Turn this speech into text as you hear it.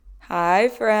Hi,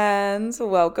 friends.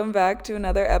 Welcome back to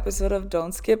another episode of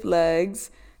Don't Skip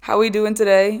Legs. How we doing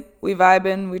today? We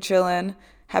vibing, we chilling.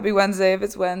 Happy Wednesday if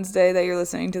it's Wednesday that you're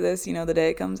listening to this, the day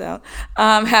it comes out.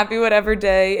 Happy whatever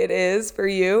day it is for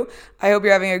you. I hope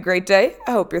you're having a great day.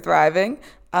 I hope you're thriving.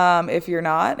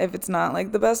 If it's not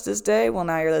like the bestest day, well,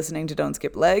 now you're listening to Don't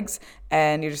Skip Legs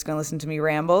and you're just going to listen to me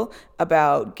ramble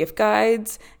about gift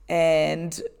guides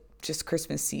and just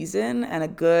Christmas season and a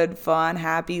good, fun,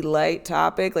 happy, light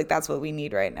topic. Like that's what we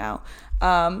need right now.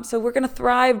 So we're going to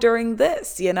thrive during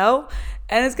this, and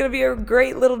it's going to be a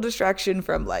great little distraction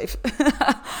from life.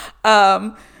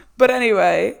 But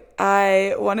anyway,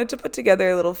 I wanted to put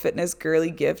together a little fitness girly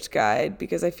gift guide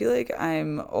because I feel like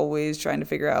I'm always trying to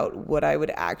figure out what I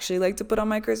would actually like to put on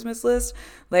my Christmas list.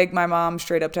 Like my mom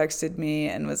straight up texted me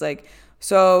and was like,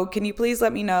 so can you please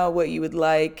let me know what you would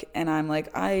like? And I'm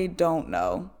like, I don't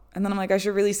know. And then I'm like, I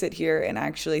should really sit here and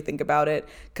actually think about it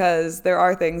because there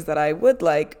are things that I would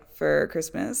like for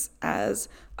Christmas as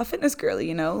a fitness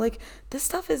girly, Like this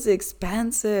stuff is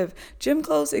expensive. Gym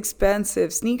clothes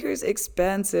expensive, sneakers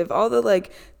expensive, all the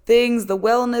things, the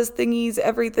wellness thingies,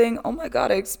 everything. Oh my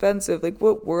God, expensive. Like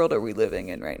what world are we living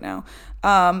in right now?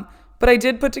 But I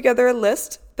did put together a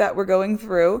list that we're going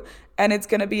through, and it's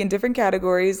going to be in different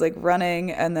categories like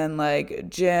running and then like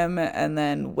gym and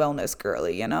then wellness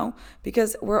girly,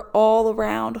 because we're all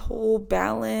around whole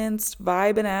balanced,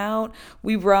 vibing out.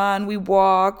 We run, we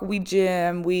walk, we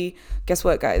gym, guess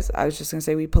what, guys? I was just going to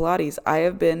say we Pilates. I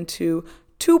have been to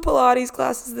 2 Pilates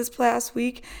classes this past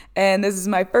week, and this is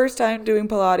my first time doing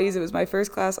Pilates. It was my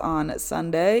first class on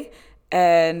Sunday.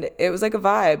 And it was like a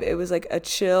vibe. It was like a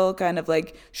chill kind of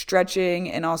like stretching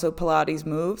and also Pilates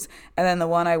moves. And then the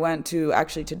one I went to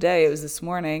actually today, it was this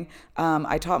morning,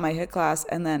 I taught my HIIT class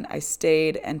and then I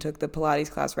stayed and took the Pilates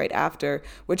class right after,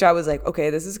 which I was like, okay,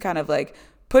 this is kind of like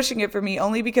pushing it for me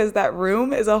only because that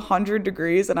room is 100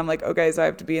 degrees and I'm like, okay, so I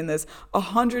have to be in this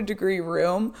 100-degree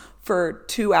room for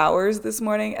 2 hours this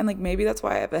morning, and like maybe that's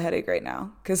why I have a headache right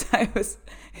now because I was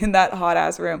in that hot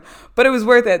ass room. But it was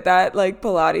worth it. That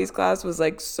Pilates class was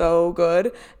so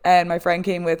good, and my friend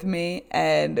came with me,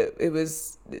 and it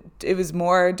was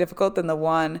more difficult than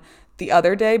the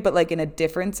other day, but in a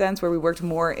different sense where we worked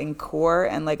more in core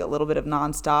and a little bit of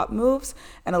nonstop moves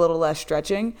and a little less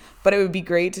stretching. But it would be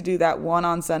great to do that one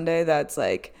on Sunday that's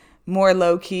more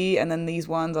low key, and then these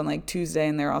ones on Tuesday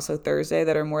and they're also Thursday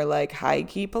that are more high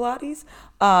key Pilates.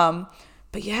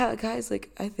 But yeah, guys,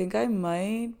 I think I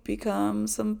might become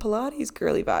some Pilates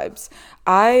girly vibes.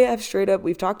 I have straight up,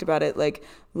 we've talked about it,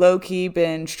 low key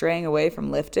been straying away from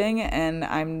lifting, and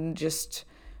I'm just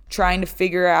trying to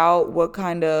figure out what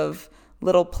kind of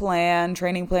little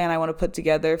training plan I want to put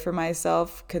together for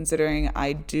myself, considering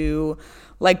I do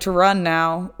like to run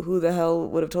now. Who the hell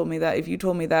would have told me that? If you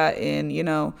told me that in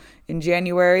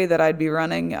January that I'd be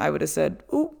running, I would have said,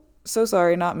 ooh, so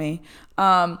sorry, not me.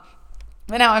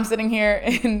 But now I'm sitting here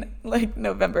in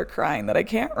November crying that I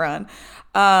can't run.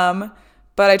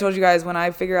 But I told you guys when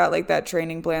I figure out that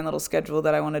training plan, little schedule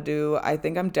that I want to do, I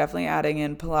think I'm definitely adding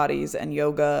in Pilates and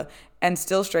yoga and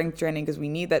still strength training because we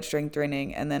need that strength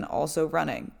training, and then also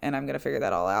running. And I'm going to figure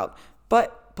that all out.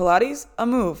 But Pilates, a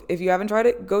move. If you haven't tried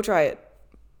it, go try it.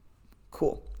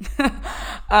 Cool.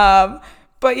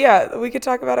 But yeah, we could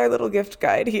talk about our little gift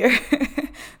guide here.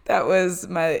 That was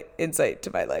my insight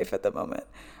to my life at the moment.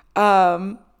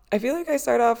 I feel like I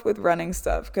start off with running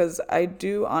stuff because I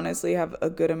do honestly have a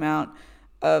good amount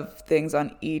of things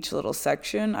on each little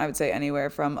section. I would say anywhere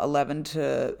from 11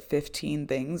 to 15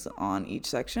 things on each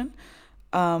section.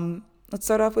 Let's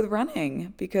start off with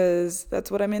running because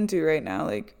that's what I'm into right now.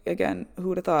 Again, who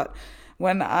would have thought?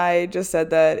 When I just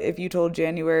said that if you told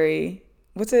January,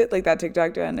 what's it that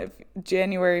TikTok trend? If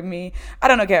January me, I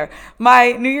don't know, care.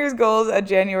 My New Year's goals at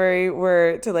January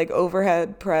were to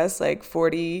overhead press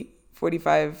 40,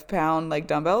 45 pound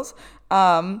dumbbells.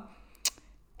 And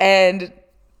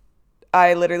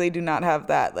I literally do not have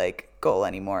that goal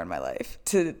anymore in my life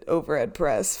to overhead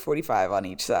press 45 on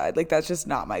each side. That's just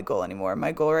not my goal anymore.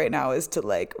 My goal right now is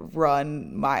to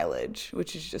run mileage,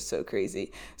 which is just so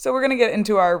crazy. So we're going to get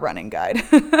into our running guide,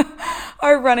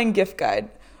 our running gift guide.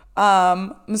 I'm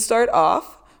going to start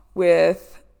off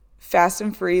with Fast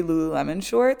and Free Lululemon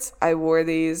shorts. I wore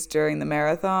these during the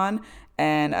marathon,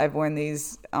 and I've worn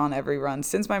these on every run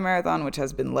since my marathon, which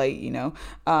has been light,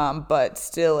 but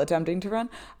still attempting to run.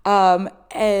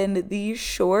 And these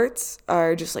shorts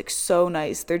are just so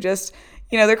nice. They're just,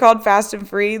 they're called Fast and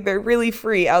Free. They're really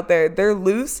free out there. They're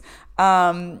loose.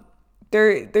 They're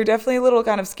definitely a little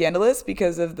kind of scandalous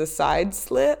because of the side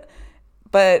slit,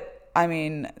 but I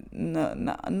mean,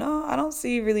 no, I don't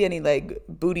see really any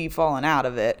booty falling out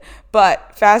of it.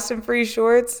 But Fast and Free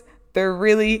shorts, They're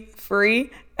really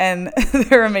free and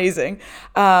they're amazing.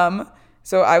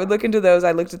 So I would look into those.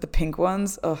 I looked at the pink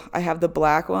ones. Oh, I have the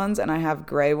black ones and I have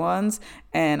gray ones.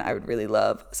 And I would really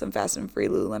love some Fast and Free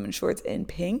Lululemon shorts in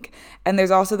pink. And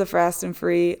there's also the Fast and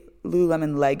Free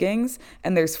Lululemon leggings.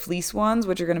 And there's fleece ones,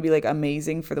 which are going to be like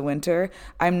amazing for the winter.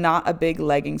 I'm not a big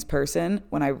leggings person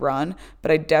when I run, but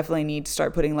I definitely need to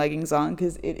start putting leggings on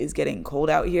because it is getting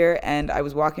cold out here. And I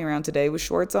was walking around today with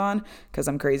shorts on because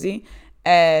I'm crazy.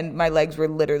 And my legs were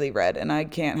literally red. And I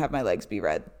can't have my legs be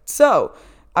red. So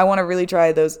I want to really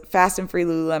try those Fast and Free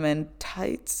Lululemon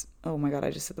tights. Oh my God,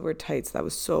 I just said the word tights. That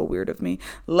was so weird of me.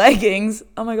 Leggings.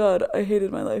 Oh my God, I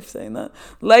hated my life saying that.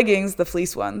 Leggings, the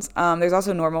fleece ones. There's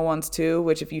also normal ones too,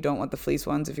 which if you don't want the fleece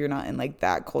ones, if you're not in like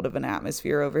that cold of an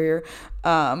atmosphere over here,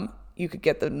 you could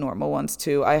get the normal ones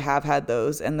too. I have had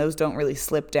those, and those don't really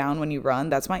slip down when you run.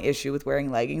 That's my issue with wearing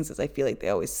leggings is I feel like they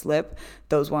always slip.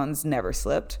 Those ones never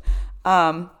slipped.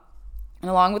 And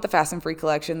along with the Fast and Free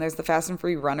collection, there's the Fast and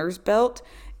Free runner's belt.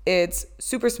 It's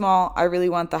super small. I really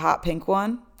want the hot pink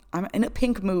one. I'm in a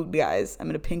pink mood, guys. I'm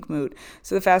in a pink mood.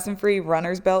 So the Fast and Free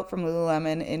runner's belt from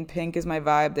Lululemon in pink is my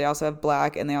vibe. They also have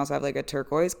black and they also have like a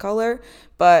turquoise color.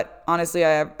 But honestly,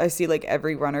 I see like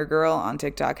every runner girl on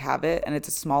TikTok have it, and it's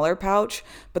a smaller pouch.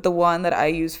 But the one that I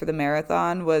used for the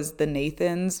marathon was the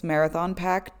Nathan's Marathon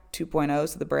Pack 2.0.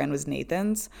 So the brand was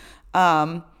Nathan's.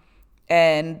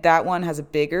 And that one has a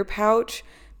bigger pouch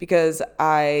because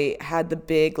I had the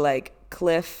big like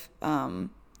Cliff,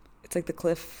 it's like the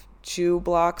Cliff chew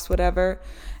blocks, whatever.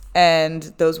 And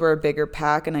those were a bigger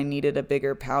pack and I needed a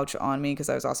bigger pouch on me because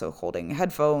I was also holding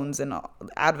headphones and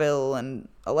Advil and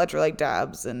electrolyte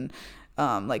dabs and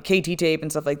like KT tape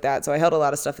and stuff like that. So I held a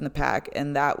lot of stuff in the pack,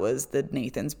 and that was the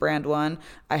Nathan's brand one.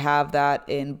 I have that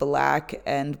in black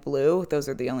and blue. Those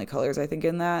are the only colors I think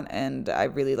in that, and I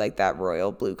really like that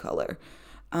royal blue color.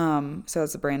 So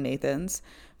that's the brand Nathan's.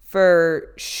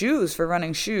 For shoes, for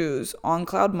running shoes, On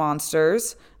Cloud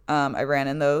Monsters. I ran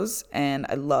in those and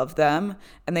I love them.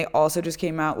 And they also just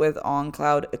came out with On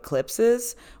Cloud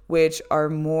Eclipses, which are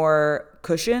more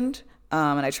cushioned.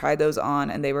 And I tried those on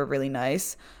and they were really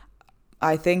nice.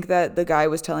 I think that the guy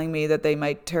was telling me that they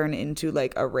might turn into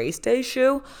like a race day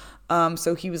shoe.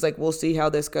 So he was like, we'll see how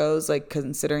this goes, like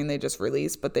considering they just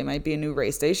released, but they might be a new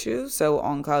race day shoe. So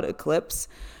On Cloud Eclipse.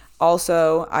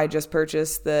 Also, I just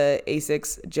purchased the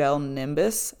Asics Gel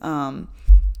Nimbus.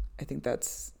 I think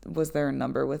was there a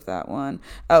number with that one?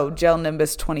 Oh, Gel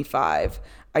Nimbus 25.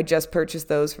 I just purchased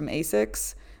those from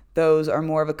Asics. Those are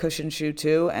more of a cushion shoe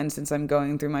too. And since I'm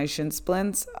going through my shin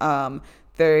splints,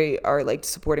 they are like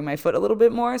supporting my foot a little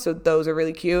bit more. So those are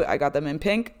really cute. I got them in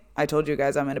pink. I told you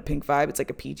guys I'm in a pink vibe. It's like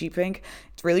a peachy pink.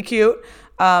 It's really cute.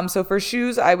 So for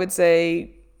shoes, I would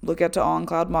say look out to On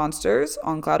Cloud Monsters,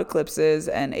 On Cloud Eclipses,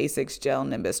 and Asics Gel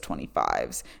Nimbus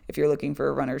 25s. If you're looking for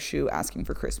a runner shoe, asking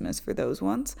for Christmas for those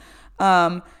ones.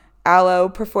 Aloe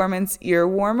Performance Ear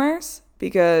Warmers,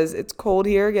 because it's cold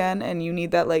here again and you need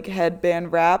that like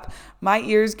headband wrap. My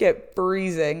ears get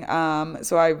freezing.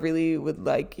 So I really would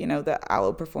like, the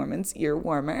Aloe Performance Ear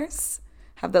Warmers.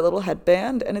 Have that little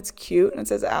headband and it's cute and it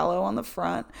says aloe on the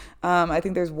front. I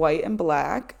think there's white and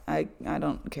black. I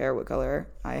don't care what color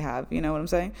I have. You know what I'm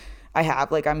saying? I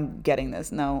have, like, I'm getting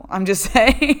this. No, I'm just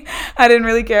saying I didn't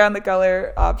really care on the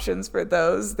color options for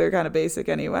those. They're kind of basic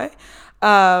anyway.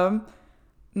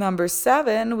 Number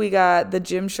 7, we got the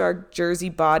Gymshark Jersey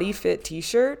Body Fit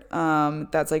t-shirt.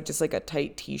 That's like just like a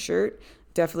tight t-shirt.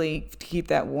 Definitely keep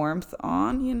that warmth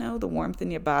on, the warmth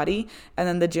in your body. And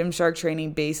then the Gymshark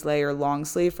Training Base Layer Long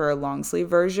Sleeve for a long sleeve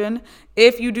version.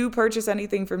 If you do purchase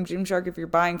anything from Gymshark, if you're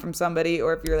buying from somebody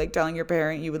or if you're like telling your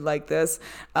parent you would like this,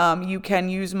 you can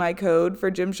use my code for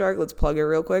Gymshark. Let's plug it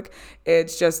real quick.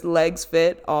 It's just legs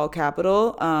fit, all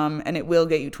capital, and it will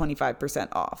get you 25%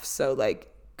 off. So like,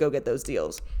 go get those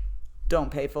deals. Don't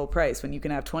pay full price when you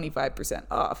can have 25%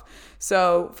 off.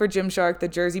 So for Gymshark, the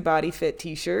Jersey Body Fit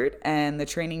t-shirt and the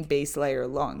Training Base Layer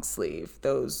long sleeve,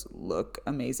 those look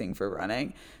amazing for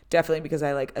running. Definitely because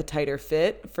I like a tighter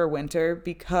fit for winter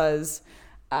because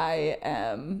I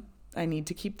need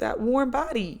to keep that warm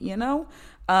body,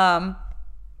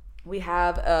 We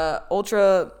have a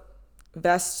Ultra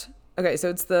Vest. Okay, so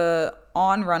it's the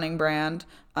On Running brand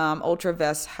Ultra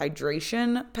Vest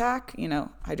Hydration Pack,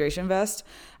 hydration vest.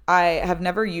 I have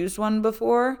never used one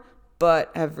before,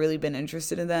 but have really been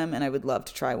interested in them, and I would love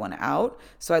to try one out.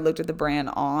 So I looked at the brand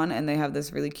On, and they have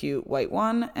this really cute white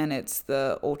one, and it's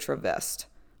the Ultra Vest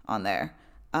on there.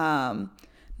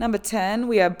 Number 10,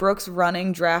 we have Brooks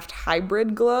Running Draft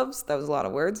Hybrid Gloves. That was a lot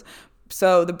of words.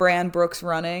 So the brand Brooks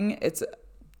Running, it's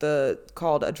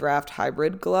called a Draft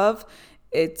Hybrid Glove.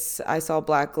 I saw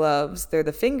black gloves. They're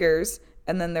the fingers,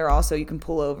 And then they're also, you can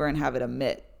pull over and have it a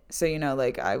mitt. So,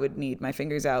 like I would need my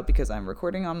fingers out because I'm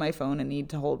recording on my phone and need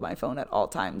to hold my phone at all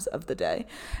times of the day.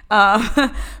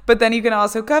 But then you can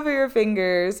also cover your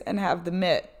fingers and have the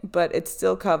mitt, but it's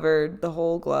still covered. The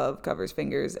whole glove covers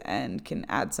fingers and can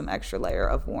add some extra layer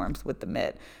of warmth with the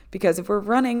mitt. Because if we're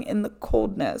running in the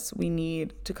coldness, we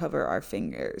need to cover our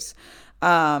fingers.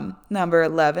 Number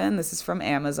 11, this is from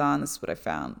Amazon. This is what I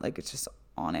found. Like, it's just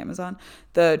on Amazon.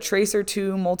 The Tracer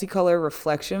 2 multicolor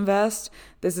reflection vest.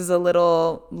 This is a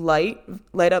little light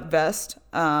up vest.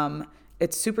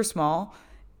 It's super small.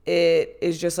 It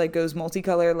is just like goes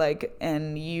multicolor, like,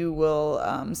 and you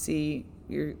will see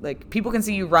your, like, people can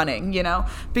see you running,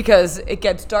 because it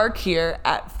gets dark here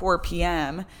at 4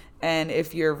 p.m. And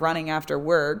if you're running after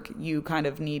work, you kind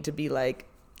of need to be like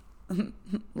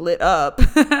lit up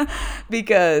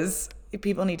because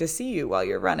people need to see you while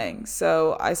you're running.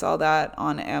 So I saw that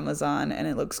on Amazon and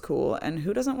it looks cool. And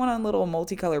who doesn't want a little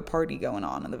multicolored party going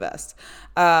on in the vest?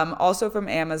 Also from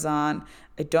Amazon,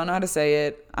 I don't know how to say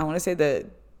it. I want to say the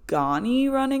Girlie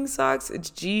running socks.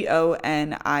 It's Gonii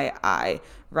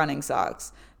running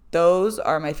socks. Those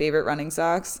are my favorite running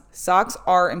socks. Socks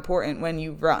are important when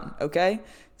you run, okay?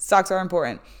 Socks are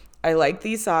important. I like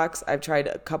these socks. I've tried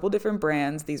a couple different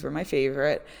brands. These were my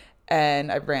favorite.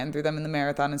 And I ran through them in the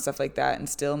marathon and stuff like that. And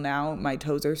still now my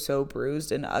toes are so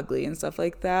bruised and ugly and stuff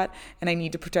like that. And I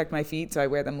need to protect my feet, so I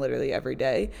wear them literally every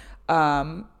day.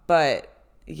 But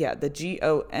yeah, the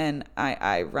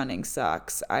Gonii running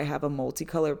socks. I have a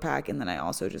multicolor pack, and then I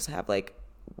also just have like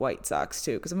white socks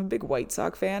too, because I'm a big white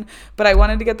sock fan. But I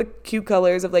wanted to get the cute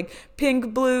colors of like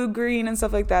pink, blue, green, and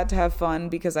stuff like that to have fun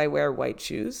because I wear white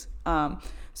shoes.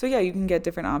 So yeah, you can get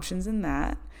different options in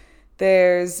that.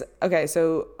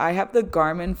 So I have the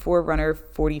Garmin Forerunner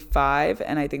 45,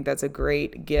 and I think that's a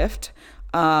great gift.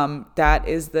 That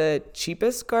is the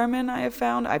cheapest Garmin I have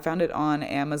found. I found it on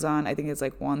Amazon. I think it's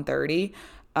like $130.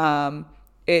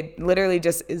 It literally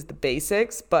just is the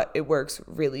basics, but it works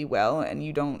really well. And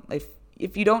you don't,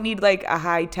 if you don't need like a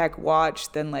high tech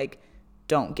watch, then like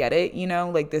don't get it,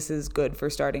 like this is good for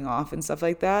starting off and stuff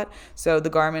like that. So the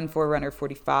Garmin Forerunner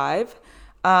 45.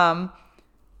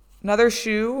 Another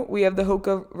shoe, we have the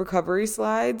Hoka recovery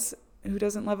slides. Who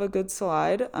doesn't love a good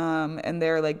slide? And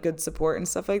they're like good support and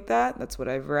stuff like that. That's what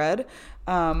I've read.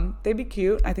 They'd be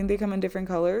cute. I think they come in different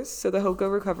colors. So the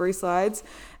Hoka recovery slides.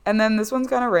 And then this one's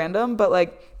kind of random, but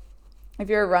like if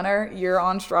you're a runner, you're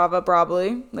on Strava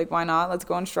probably. Like, why not? Let's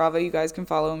go on Strava. You guys can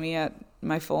follow me at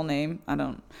my full name.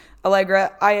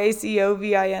 Allegra,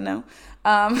 IACOVINO.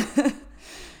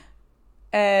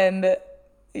 And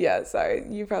yeah, sorry.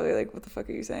 You're probably like, what the fuck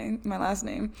are you saying? My last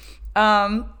name.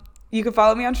 You can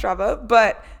follow me on Strava,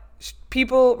 but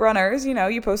runners,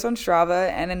 you post on Strava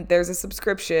and there's a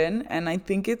subscription, and I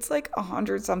think it's like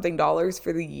 $100-something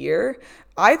for the year.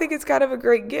 I think it's kind of a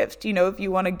great gift, if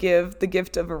you want to give the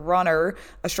gift of a runner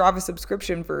a Strava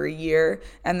subscription for a year,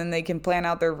 and then they can plan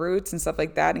out their routes and stuff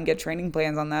like that and get training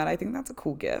plans on that. I think that's a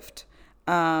cool gift.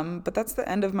 But that's the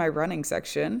end of my running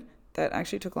section. That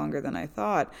actually took longer than I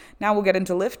thought. Now we'll get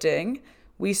into lifting.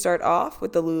 We start off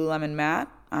with the Lululemon mat.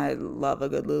 I love a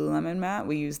good Lululemon mat.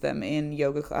 We use them in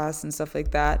yoga class and stuff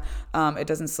like that. It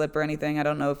doesn't slip or anything. I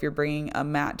don't know if you're bringing a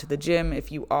mat to the gym.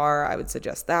 If you are, I would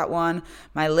suggest that one.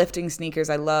 My lifting sneakers,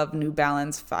 I love New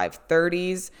Balance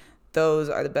 530s. Those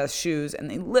are the best shoes,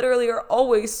 and they literally are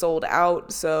always sold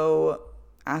out. So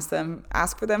ask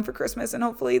for them for Christmas, and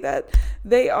hopefully that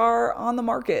they are on the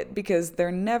market because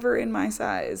they're never in my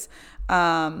size.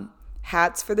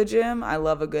 Hats for the gym. I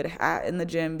love a good hat in the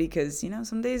gym because,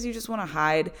 some days you just want to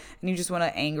hide and you just want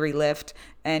to angry lift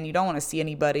and you don't want to see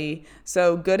anybody.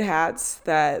 So good hats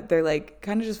that they're like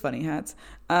kind of just funny hats.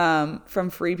 From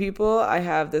Free People, I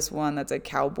have this one that's a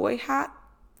cowboy hat.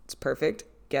 It's perfect.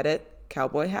 Get it?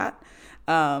 Cowboy hat.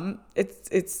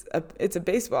 It's a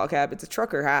baseball cap. It's a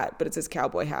trucker hat, but it says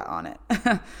cowboy hat on it.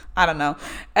 I don't know.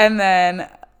 And then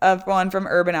one from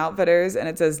Urban Outfitters, and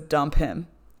it says dump him.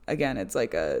 Again, it's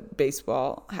like a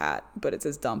baseball hat, but it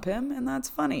says dump him, and that's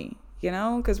funny,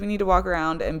 because we need to walk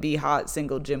around and be hot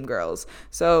single gym girls.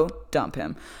 So dump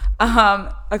him.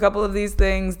 A couple of these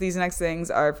next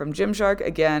things are from Gymshark,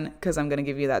 again, because I'm going to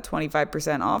give you that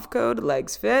 25% off code,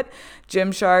 legs fit.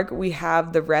 Gymshark, we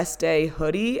have the rest day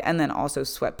hoodie and then also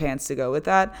sweatpants to go with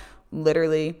that.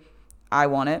 Literally, I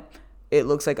want it. It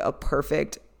looks like a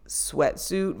perfect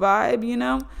sweatsuit vibe,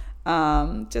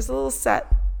 just a little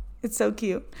set. It's so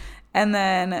cute. And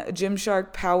then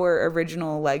Gymshark Power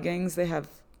Original leggings. They have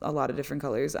a lot of different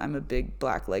colors. I'm a big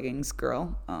black leggings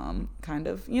girl, kind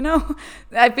of,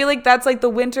 I feel like that's like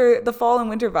the fall and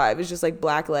winter vibe is just like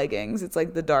black leggings. It's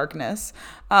like the darkness.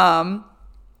 But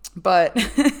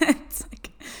it's like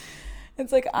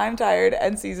It's like I'm tired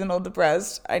and seasonal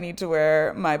depressed. I need to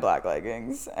wear my black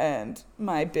leggings and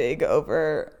my big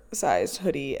oversized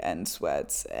hoodie and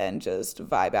sweats and just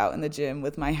vibe out in the gym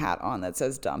with my hat on that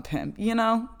says dump him.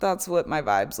 That's what my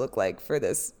vibes look like for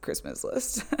this Christmas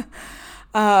list.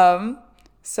 And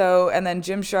then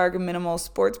Gymshark minimal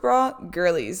sports bra,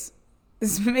 girlies.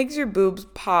 This makes your boobs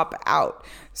pop out.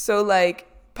 So like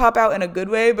pop out in a good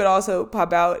way, but also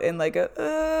pop out in like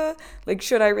like,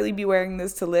 should I really be wearing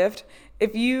this to lift?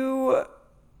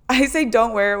 I say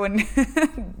don't wear it when,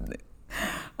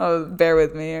 oh, bear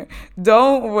with me here.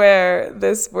 Don't wear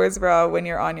this sports bra when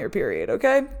you're on your period,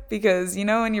 okay? Because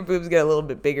when your boobs get a little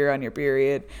bit bigger on your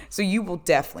period, so you will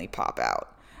definitely pop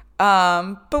out.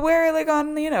 But wear it like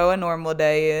on, a normal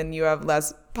day and you have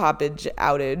less poppage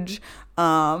outage.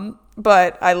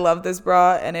 But I love this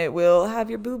bra and it will have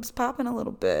your boobs popping a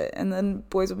little bit. And then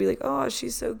boys will be like, oh,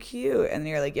 she's so cute. And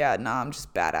you're like, yeah, nah, I'm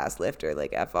just badass lifter,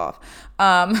 like F off.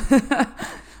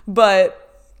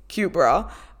 But cute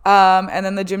bra. And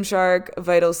then the Gymshark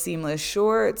Vital Seamless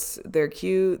shorts. They're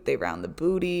cute. They round the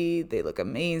booty. They look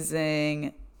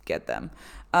amazing. Get them.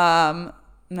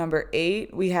 Number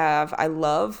 8, we have, I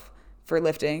love for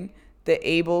lifting, the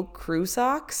Able Crew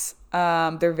Socks.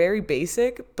 They're very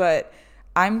basic, but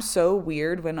I'm so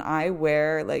weird when I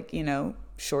wear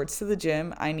shorts to the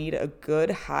gym. I need a good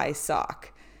high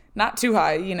sock. Not too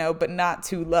high, but not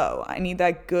too low. I need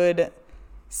that good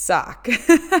sock.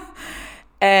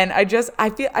 And I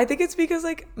think it's because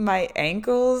like my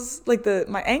ankles,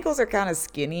 my ankles are kind of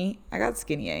skinny. I got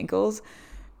skinny ankles.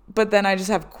 But then I just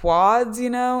have quads,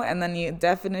 and then the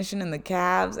definition in the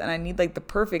calves, and I need like the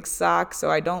perfect sock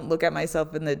so I don't look at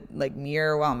myself in the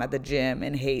mirror while I'm at the gym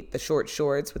and hate the short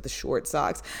shorts with the short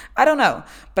socks. I don't know,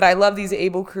 but I love these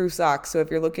Able Crew socks. So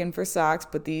if you're looking for socks,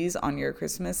 put these on your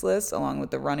Christmas list along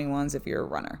with the running ones if you're a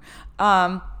runner.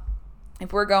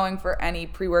 If we're going for any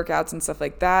pre-workouts and stuff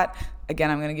like that, again,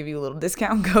 I'm going to give you a little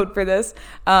discount code for this.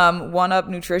 1UP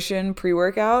Nutrition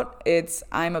pre-workout.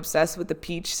 I'm obsessed with the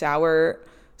peach sour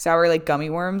like gummy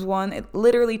worms one. It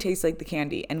literally tastes like the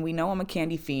candy, and we know I'm a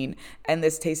candy fiend, and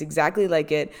this tastes exactly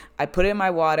like it. I put it in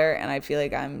my water and I feel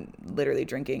like I'm literally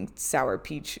drinking sour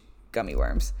peach gummy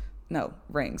worms. No,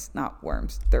 rings, not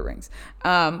worms. They're rings.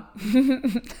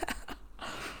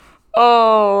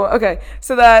 Oh, okay.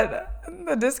 So the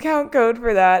discount code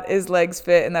for that is Legs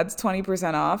Fit, and that's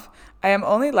 20% off. I am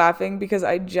only laughing because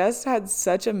I just had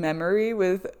such a memory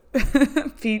with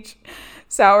peach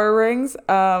sour rings.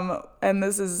 And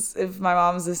this is, if my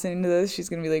mom's listening to this, she's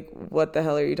going to be like, what the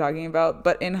hell are you talking about?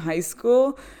 But in high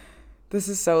school, this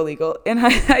is so illegal. In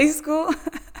high school,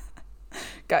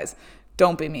 guys,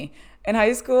 don't be me. In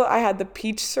high school, I had the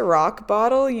peach Ciroc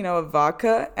bottle, of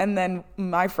vodka. And then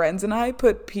my friends and I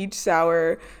put peach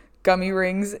sour gummy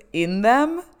rings in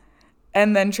them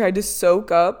and then tried to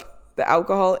soak up the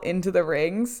alcohol into the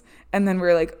rings. And then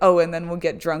we're like, oh, and then we'll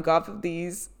get drunk off of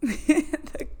these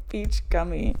the peach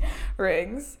gummy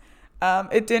rings.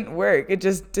 It didn't work. It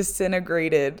just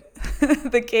disintegrated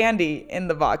the candy in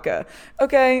the vodka.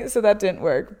 Okay, so that didn't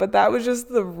work. But that was just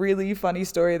the really funny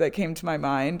story that came to my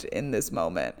mind in this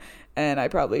moment. And I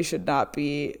probably should not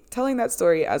be telling that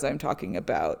story as I'm talking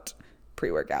about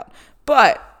pre-workout.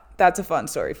 But that's a fun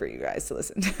story for you guys to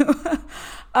listen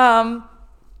to.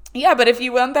 Yeah, but if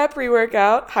you want that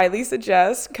pre-workout, highly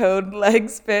suggest code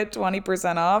LEGSFIT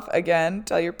 20% off. Again,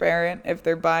 tell your parent if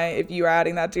you're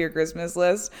adding that to your Christmas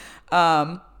list,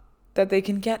 that they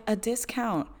can get a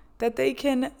discount, that they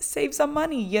can save some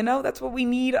money. That's what we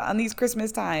need on these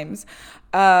Christmas times.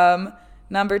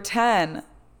 Number 10.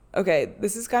 Okay,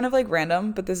 this is kind of like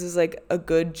random, but this is like a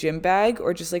good gym bag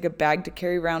or just like a bag to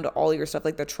carry around all your stuff,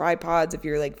 like the tripods if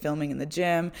you're like filming in the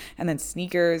gym, and then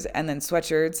sneakers and then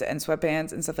sweatshirts and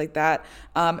sweatpants and stuff like that.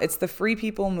 It's the Free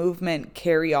People Movement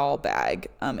carry-all bag.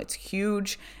 It's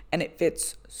huge and it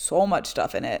fits so much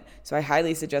stuff in it. So I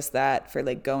highly suggest that for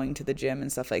like going to the gym and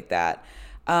stuff like that.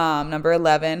 Number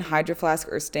 11, Hydro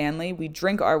Flask or Stanley. We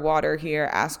drink our water here.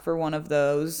 Ask for one of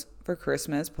those for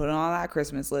Christmas. Put it on that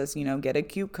Christmas list, get a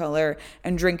cute color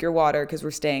and drink your water because we're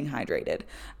staying hydrated.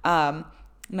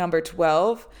 Number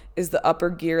 12 is the Upper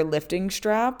Gear lifting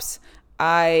straps.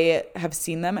 I have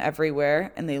seen them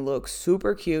everywhere and they look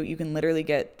super cute. You can literally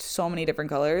get so many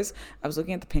different colors. I was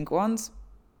looking at the pink ones.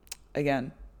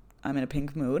 Again, I'm in a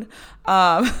pink mood.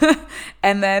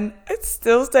 And then it's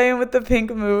still staying with the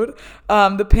pink mood.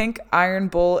 The pink Iron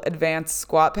Bull Advanced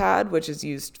Squat Pad, which is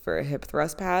used for a hip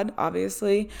thrust pad,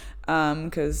 obviously.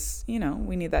 Because,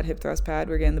 we need that hip thrust pad.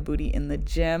 We're getting the booty in the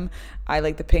gym. I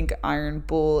like the pink Iron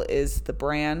Bull is the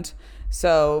brand.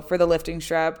 So for the lifting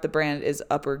strap, the brand is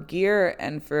Upper Gear,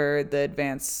 and for the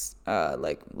advanced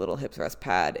like little hip thrust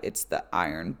pad, it's the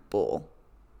Iron Bull,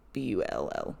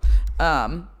 Bull.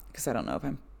 Because I don't know if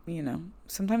I'm,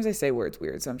 sometimes I say words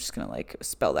weird, so I'm just gonna like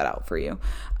spell that out for you.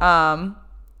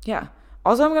 Yeah.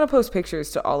 Also, I'm going to post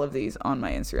pictures to all of these on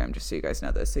my Instagram just so you guys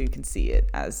know this, so you can see it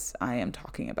as I am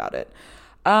talking about it.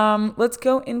 Let's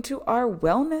go into our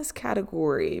wellness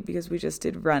category because we just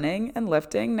did running and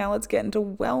lifting. Now let's get into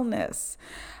wellness.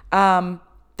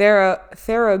 Theragun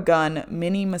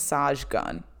mini massage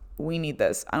gun. We need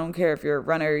this. I don't care if you're a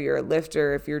runner, you're a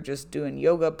lifter, if you're just doing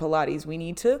yoga, Pilates. We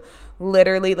need to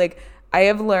literally I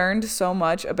have learned so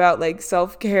much about like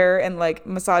self-care and like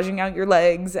massaging out your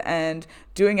legs and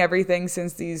doing everything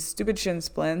since these stupid shin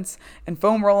splints and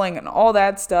foam rolling and all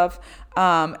that stuff.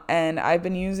 And I've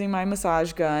been using my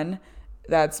massage gun.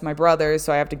 That's my brother's,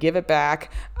 so I have to give it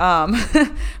back.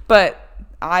 But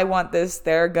I want this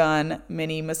Theragun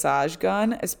mini massage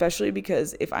gun, especially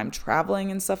because if I'm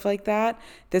traveling and stuff like that,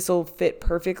 this will fit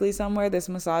perfectly somewhere. This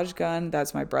massage gun,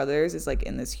 that's my brother's, is like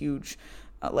in this huge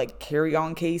like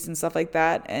carry-on case and stuff like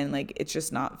that, and like it's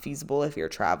just not feasible if you're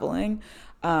traveling.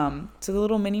 So the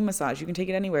little mini massage, you can take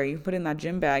it anywhere. You can put it in that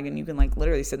gym bag and you can like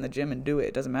literally sit in the gym and do it.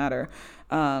 It doesn't matter.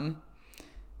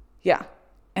 Yeah.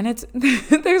 And it's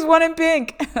there's one in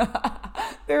pink.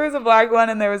 There was a black one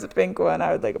and there was a pink one.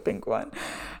 I would like a pink one.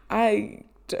 I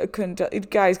couldn't tell.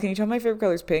 Guys, can you tell my favorite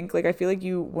color is pink? Like I feel like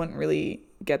you wouldn't really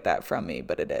get that from me,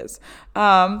 but it is.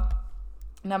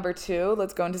 Number 2,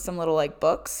 let's go into some little like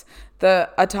books. The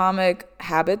Atomic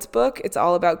Habits book, it's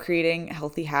all about creating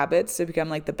healthy habits to become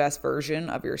like the best version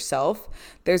of yourself.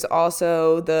 There's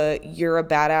also the You're a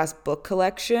Badass book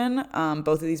collection. Both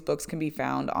of these books can be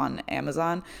found on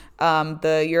Amazon.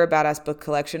 The You're a Badass book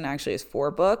collection actually is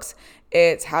 4 books.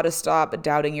 It's How to Stop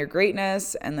Doubting Your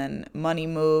Greatness, and then Money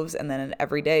Moves, and then an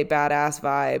Everyday Badass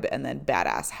Vibe, and then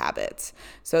Badass Habits.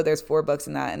 So there's 4 books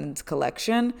in that, and it's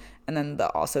collection. And then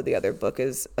also the other book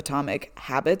is Atomic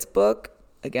Habits book.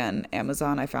 Again,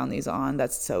 Amazon, I found these on.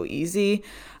 That's so easy.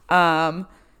 For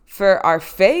our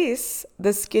face,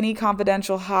 the Skinny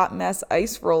Confidential Hot Mess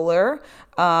Ice Roller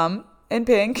in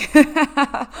pink.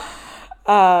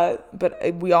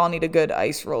 But we all need a good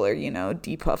ice roller,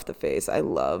 depuff the face. I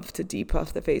love to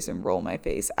depuff the face and roll my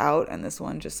face out. And this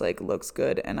one just like looks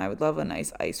good. And I would love a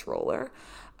nice ice roller.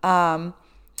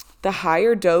 The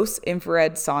Higher Dose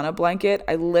Infrared Sauna Blanket.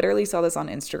 I literally saw this on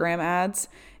Instagram ads.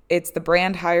 It's the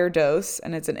brand Higher Dose,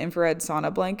 and it's an infrared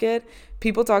sauna blanket.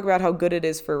 People talk about how good it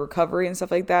is for recovery and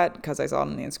stuff like that because I saw it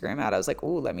on the Instagram ad. I was like,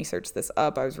 ooh, let me search this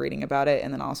up. I was reading about it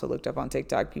and then also looked up on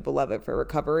TikTok. People love it for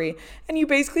recovery. And you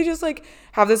basically just like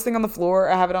have this thing on the floor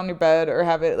or have it on your bed or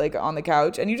have it like on the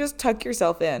couch and you just tuck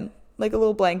yourself in. Like a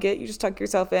little blanket, you just tuck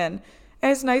yourself in.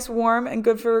 And it's nice, warm, and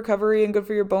good for recovery and good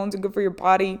for your bones and good for your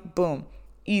body. Boom.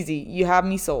 Easy. You have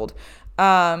me sold.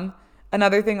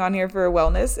 Another thing on here for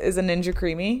wellness is a Ninja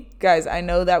Creamy. Guys, I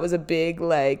know that was a big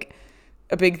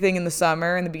thing in the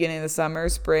summer, in the beginning of the summer,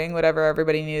 spring, whatever,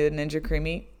 everybody needed a Ninja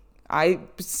Creamy. I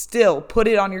still put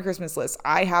it on your Christmas list.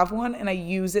 I have one and I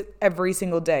use it every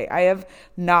single day. I have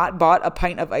not bought a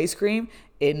pint of ice cream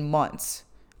in months.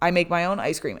 I make my own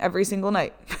ice cream every single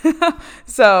night.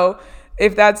 So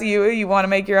if that's you want to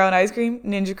make your own ice cream,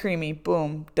 Ninja Creamy,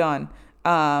 boom, done.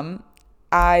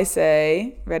 I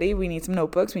say, ready? We need some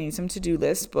notebooks. We need some to-do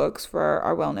list books for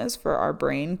our wellness, for our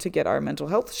brain, to get our mental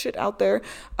health shit out there.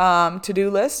 To-do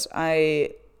list.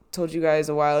 I told you guys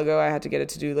a while ago I had to get a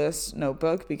to-do list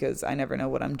notebook because I never know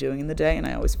what I'm doing in the day and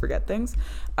I always forget things.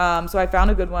 So I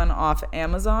found a good one off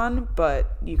Amazon,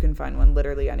 but you can find one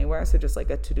literally anywhere. So just like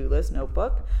a to-do list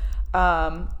notebook.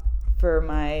 For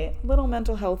my little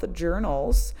mental health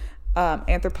journals,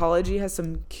 Anthropologie has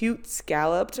some cute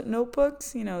scalloped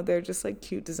notebooks. They're just like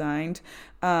cute designed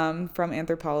from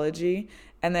Anthropologie.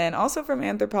 And then also from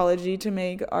Anthropologie to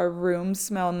make our room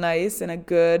smell nice and a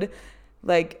good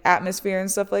like atmosphere and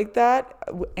stuff like that.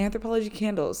 Anthropologie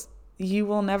candles. You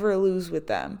will never lose with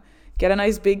them. Get a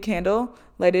nice big candle,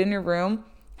 light it in your room,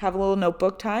 have a little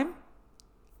notebook time.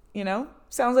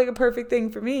 Sounds like a perfect thing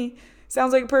for me.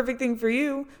 Sounds like a perfect thing for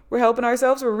you. We're helping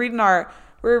ourselves. We're reading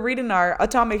our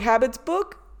Atomic Habits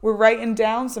book. We're writing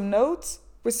down some notes.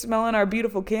 We're smelling our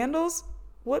beautiful candles.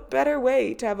 What better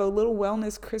way to have a little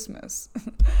wellness Christmas?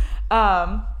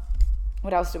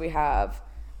 What else do we have?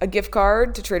 A gift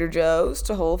card to Trader Joe's,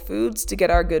 to Whole Foods, to get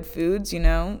our good foods.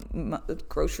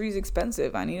 Groceries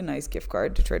expensive. I need a nice gift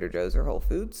card to Trader Joe's or Whole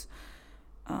Foods.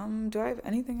 Do I have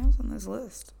anything else on this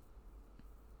list?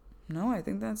 No, I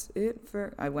think that's it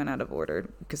I went out of order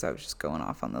because I was just going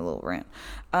off on the little rant.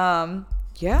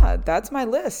 Yeah, that's my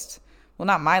list. well,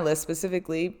 not my list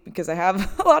specifically, because I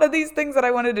have a lot of these things that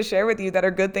I wanted to share with you that are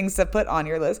good things to put on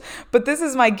your list. But this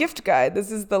is my gift guide.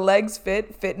 This is the Legs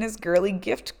Fit Fitness Girly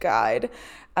gift guide.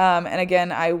 And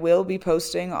again, I will be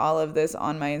posting all of this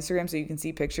on my Instagram so you can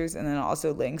see pictures and then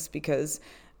also links, because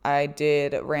I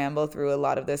did ramble through a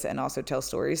lot of this and also tell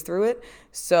stories through it.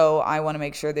 So I want to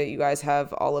make sure that you guys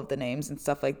have all of the names and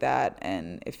stuff like that.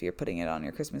 And if you're putting it on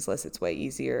your Christmas list, it's way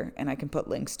easier. And I can put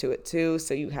links to it too,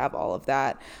 so you have all of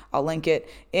that. I'll link it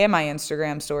in my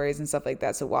Instagram stories and stuff like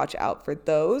that, so watch out for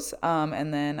those.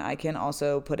 And then I can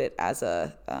also put it as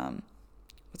a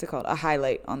what's it called? A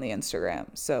highlight on the Instagram,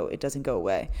 so it doesn't go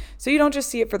away. So you don't just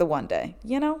see it for the one day,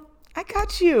 you know? I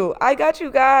got you. I got you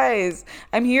guys.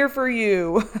 I'm here for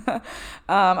you.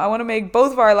 I want to make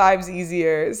both of our lives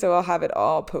easier, so I'll have it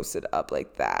all posted up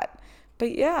like that.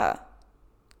 But yeah,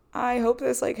 I hope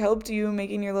this helped you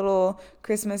making your little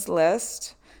Christmas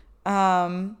list,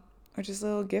 or just a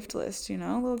little gift list, a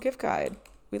little gift guide.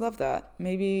 We love that.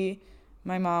 Maybe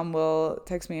my mom will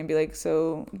text me and be like,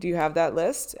 so do you have that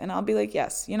list? And I'll be like,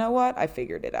 yes. You know what? I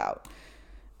figured it out.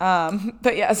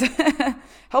 But yes,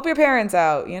 help your parents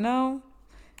out,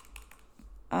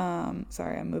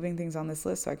 Sorry, I'm moving things on this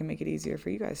list so I can make it easier for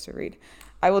you guys to read.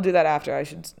 I will do that after. I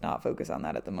should not focus on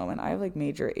that at the moment. I have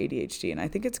major ADHD, and I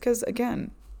think it's because, again,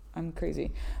 I'm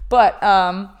crazy. But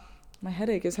my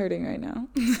headache is hurting right now.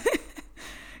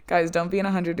 Guys, don't be in a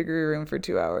 100-degree room for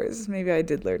 2 hours. Maybe I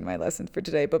did learn my lesson for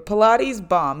today. But Pilates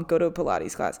bomb. Go to a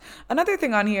Pilates class. Another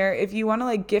thing on here, if you want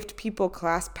to gift people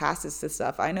class passes to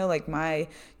stuff. I know my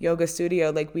yoga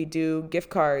studio, we do gift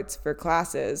cards for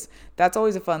classes. That's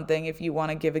always a fun thing if you want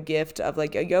to give a gift of a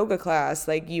yoga class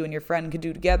you and your friend could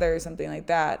do together or something like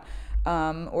that.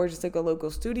 Or just a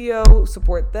local studio,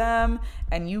 support them,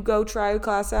 and you go try a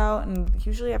class out. And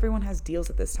usually everyone has deals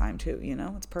at this time too,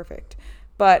 it's perfect.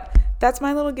 But that's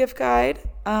my little gift guide.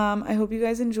 I hope you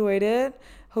guys enjoyed it.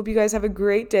 Hope you guys have a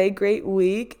great day, great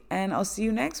week, and I'll see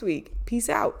you next week. Peace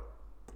out.